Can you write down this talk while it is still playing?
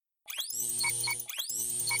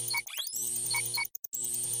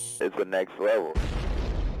is the next level.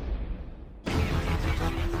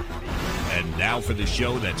 And now for the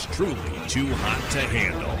show that's truly too hot to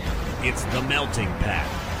handle. It's The Melting Pat,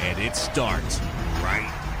 and it starts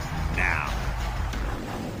right now.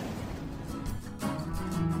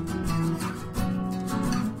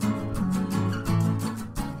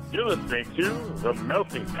 You're listening to The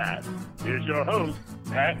Melting Pat. Here's your host,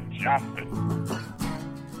 Pat Johnson.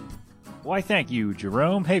 Why, thank you,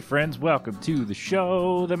 Jerome. Hey, friends, welcome to the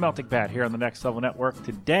show, The Melting Pat, here on the Next Level Network.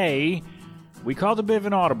 Today, we called a bit of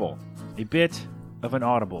an audible. A bit of an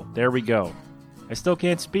audible. There we go. I still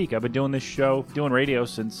can't speak. I've been doing this show, doing radio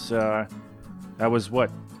since I was,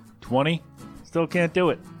 20? Still can't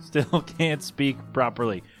do it. Still can't speak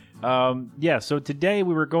properly. So today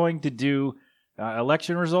we were going to do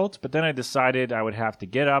election results, but then I decided I would have to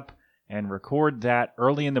get up and record that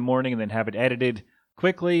early in the morning and then have it edited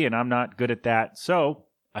quickly, and I'm not good at that. So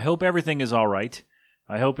I hope everything is all right.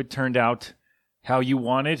 I hope it turned out how you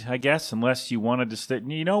wanted, I guess, unless you wanted to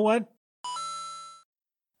you know what?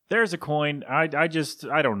 There's a coin. I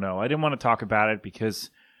don't know. I didn't want to talk about it because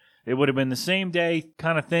it would have been the same day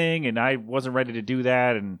kind of thing, and I wasn't ready to do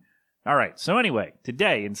that. And all right. So anyway,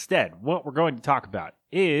 today, instead, what we're going to talk about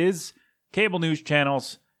is cable news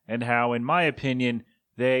channels and how, in my opinion,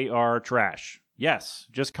 they are trash. Yes,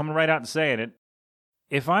 just coming right out and saying it.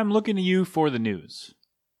 If I'm looking to you for the news,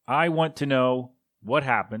 I want to know what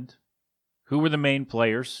happened, who were the main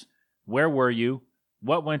players, where were you,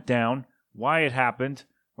 what went down, why it happened,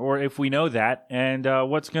 or if we know that, and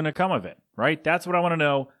what's going to come of it, right? That's what I want to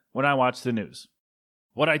know when I watch the news.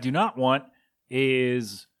 What I do not want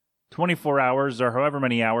is 24 hours or however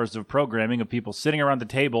many hours of programming of people sitting around the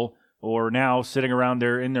table or now sitting around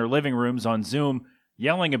in their living rooms on Zoom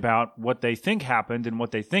yelling about what they think happened and what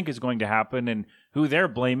they think is going to happen and who they're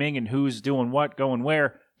blaming and who's doing what, going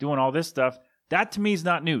where, doing all this stuff. That to me is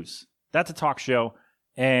not news. That's a talk show,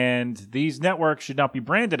 and these networks should not be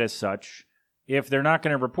branded as such if they're not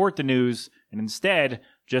going to report the news and instead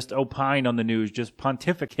just opine on the news, just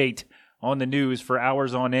pontificate on the news for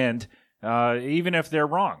hours on end, even if they're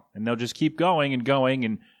wrong. And they'll just keep going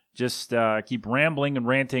and just keep rambling and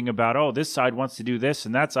ranting about, oh, this side wants to do this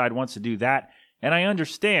and that side wants to do that. And I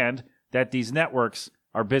understand that these networks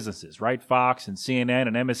are businesses, right? Fox and CNN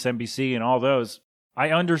and MSNBC and all those. I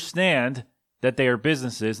understand that they are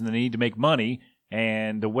businesses and they need to make money.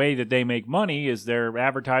 And the way that they make money is their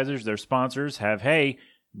advertisers, their sponsors have, hey,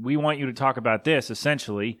 we want you to talk about this,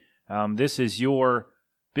 essentially. This is your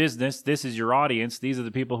business. This is your audience. These are the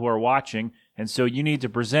people who are watching. And so you need to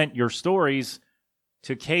present your stories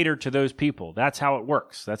to cater to those people. That's how it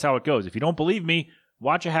works. That's how it goes. If you don't believe me,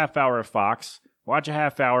 watch a half hour of Fox, watch a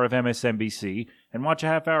half hour of MSNBC, and watch a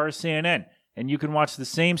half hour of CNN. And you can watch the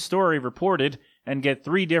same story reported and get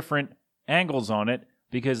 3 different angles on it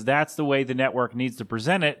because that's the way the network needs to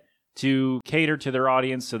present it to cater to their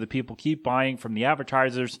audience so that people keep buying from the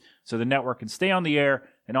advertisers so the network can stay on the air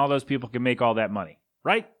and all those people can make all that money,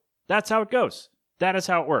 right? That's how it goes. That is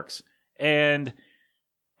how it works. And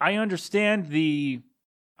I understand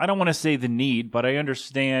I don't want to say the need, but I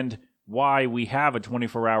understand why we have a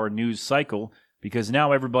 24-hour news cycle because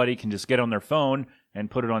now everybody can just get on their phone and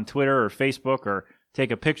put it on Twitter or Facebook or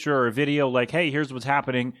take a picture or a video like, hey, here's what's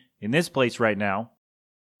happening in this place right now.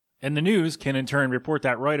 And the news can in turn report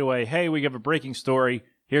that right away. Hey, we have a breaking story.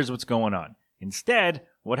 Here's what's going on. Instead,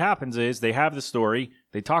 what happens is they have the story,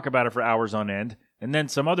 they talk about it for hours on end, and then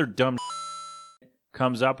some other dumb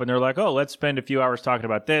comes up and they're like, oh, let's spend a few hours talking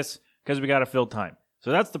about this because we got to fill time.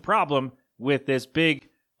 So that's the problem with this big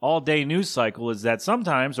all-day news cycle is that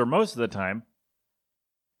sometimes, or most of the time,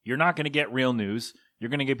 you're not going to get real news. You're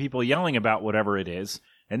going to get people yelling about whatever it is,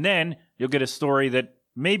 and then you'll get a story that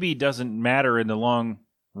maybe doesn't matter in the long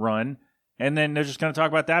run, and then they're just going to talk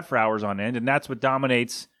about that for hours on end, and that's what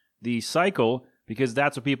dominates the cycle because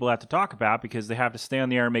that's what people have to talk about because they have to stay on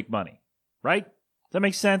the air and make money, right? Does that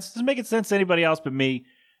make sense? Does it make sense to anybody else but me?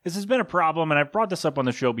 This has been a problem, and I've brought this up on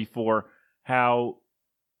the show before, how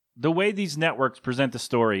the way these networks present the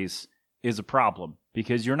stories is a problem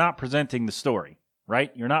because you're not presenting the story,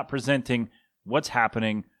 right? You're not presenting what's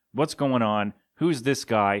happening, what's going on, who's this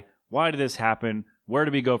guy, why did this happen, where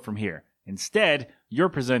do we go from here? Instead, you're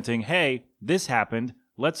presenting, hey, this happened,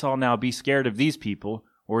 let's all now be scared of these people,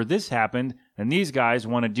 or this happened, and these guys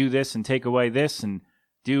want to do this and take away this and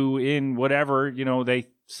do in whatever, they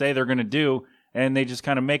say they're going to do, and they just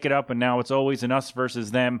kind of make it up, and now it's always an us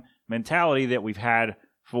versus them mentality that we've had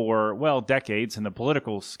for, decades in the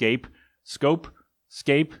political scope, scoop,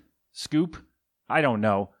 I don't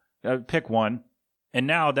know, pick one. And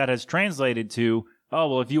now that has translated to, oh,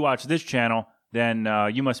 well, if you watch this channel, then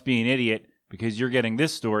you must be an idiot because you're getting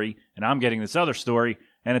this story and I'm getting this other story,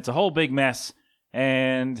 and it's a whole big mess.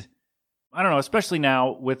 And I don't know, especially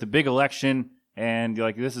now with the big election, and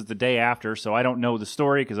like this is the day after, so I don't know the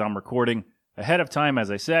story because I'm recording ahead of time,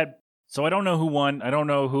 as I said. So I don't know who won. I don't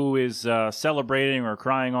know who is celebrating or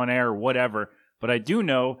crying on air or whatever. But I do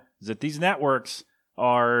know is that these networks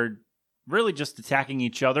are really just attacking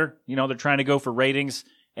each other. You know, they're trying to go for ratings.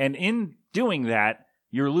 And in doing that,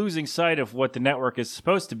 you're losing sight of what the network is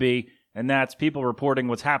supposed to be, and that's people reporting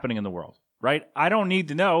what's happening in the world, right? I don't need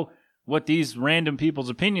to know what these random people's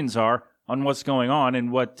opinions are on what's going on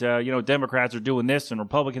and what, Democrats are doing this and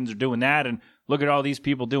Republicans are doing that, and look at all these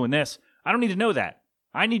people doing this. I don't need to know that.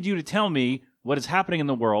 I need you to tell me what is happening in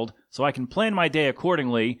the world so I can plan my day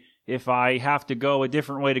accordingly if I have to go a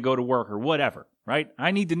different way to go to work or whatever, right?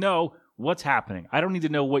 I need to know what's happening. I don't need to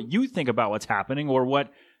know what you think about what's happening or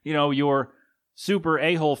what, your super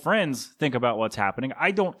a-hole friends think about what's happening.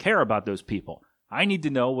 I don't care about those people. I need to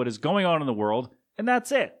know what is going on in the world, and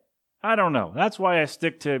that's it. I don't know. That's why I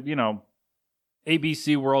stick to,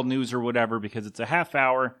 ABC World News or whatever, because it's a half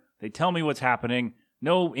hour. They tell me what's happening.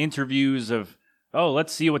 No interviews of, oh,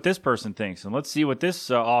 let's see what this person thinks, and let's see what this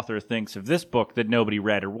author thinks of this book that nobody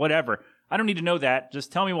read or whatever. I don't need to know that.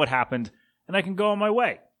 Just tell me what happened, and I can go on my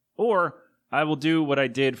way. Or I will do what I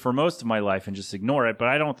did for most of my life and just ignore it, but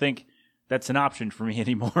I don't think that's an option for me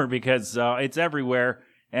anymore because it's everywhere,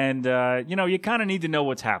 and, you kind of need to know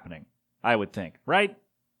what's happening, I would think, right?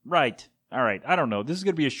 Right. All right. I don't know. This is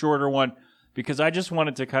going to be a shorter one because I just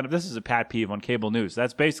wanted to this is a pet peeve on cable news.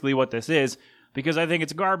 That's basically what this is because I think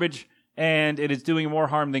it's garbage and it is doing more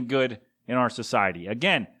harm than good in our society.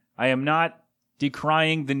 Again, I am not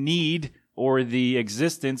decrying the need or the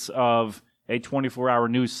existence of a 24-hour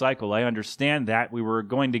news cycle. I understand that we were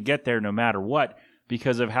going to get there no matter what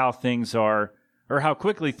because of how things are or how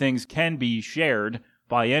quickly things can be shared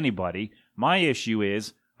by anybody. My issue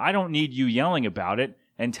is I don't need you yelling about it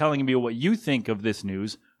and telling me what you think of this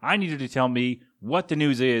news. I need you to tell me what the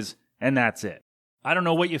news is, and that's it. I don't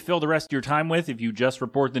know what you fill the rest of your time with if you just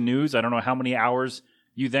report the news. I don't know how many hours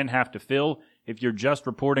you then have to fill if you're just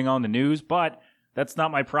reporting on the news, but that's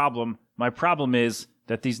not my problem. My problem is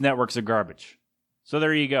that these networks are garbage. So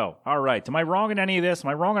there you go. All right. Am I wrong in any of this? Am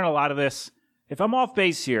I wrong on a lot of this? If I'm off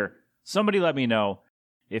base here, somebody let me know.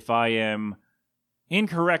 If I am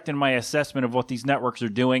incorrect in my assessment of what these networks are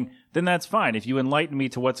doing, then that's fine. If you enlighten me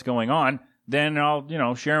to what's going on, then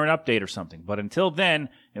I'll, share an update or something. But until then,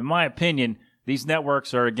 in my opinion, these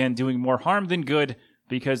networks are, again, doing more harm than good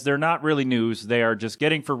because they're not really news. They are just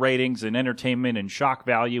getting for ratings and entertainment and shock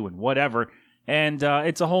value and whatever. And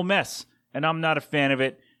it's a whole mess. And I'm not a fan of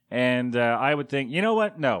it. And I would think, you know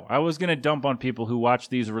what? No, I was going to dump on people who watch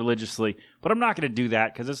these religiously, but I'm not going to do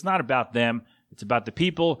that because it's not about them. It's about the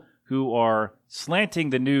people who are slanting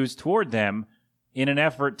the news toward them in an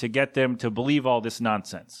effort to get them to believe all this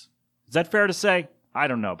nonsense. Is that fair to say? I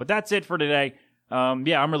don't know. But that's it for today. I'm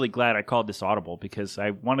really glad I called this audible because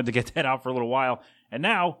I wanted to get that out for a little while. And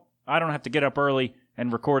now I don't have to get up early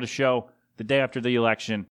and record a show the day after the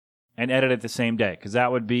election and edit it the same day because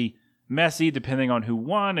that would be messy depending on who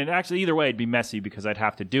won. And actually, either way, it'd be messy because I'd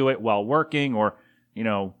have to do it while working or,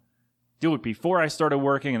 do it before I started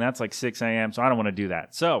working. And that's like 6 a.m. So I don't want to do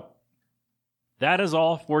that. So that is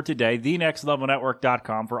all for today.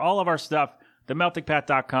 TheNextLevelNetwork.com for all of our stuff.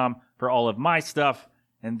 TheMeltingPat.com for all of my stuff.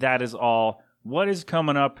 And that is all. What is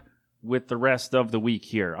coming up with the rest of the week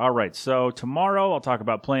here? All right. So tomorrow I'll talk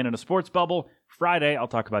about playing in a sports bubble. Friday I'll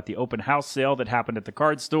talk about the open house sale that happened at the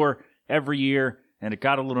card store every year. And it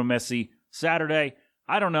got a little messy. Saturday,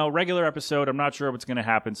 I don't know. Regular episode. I'm not sure what's going to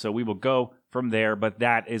happen. So we will go from there. But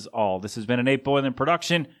that is all. This has been an 8 Boiling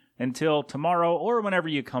production. Until tomorrow or whenever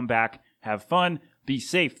you come back. Have fun, be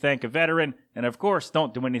safe, thank a veteran, and of course,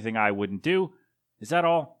 don't do anything I wouldn't do. Is that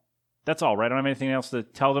all? That's all, right? I don't have anything else to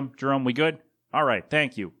tell them. Jerome, we good? All right,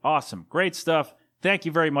 thank you. Awesome. Great stuff. Thank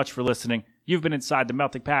you very much for listening. You've been inside the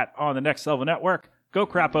Melting Pat on the Next Level Network. Go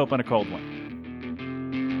crap open a cold one.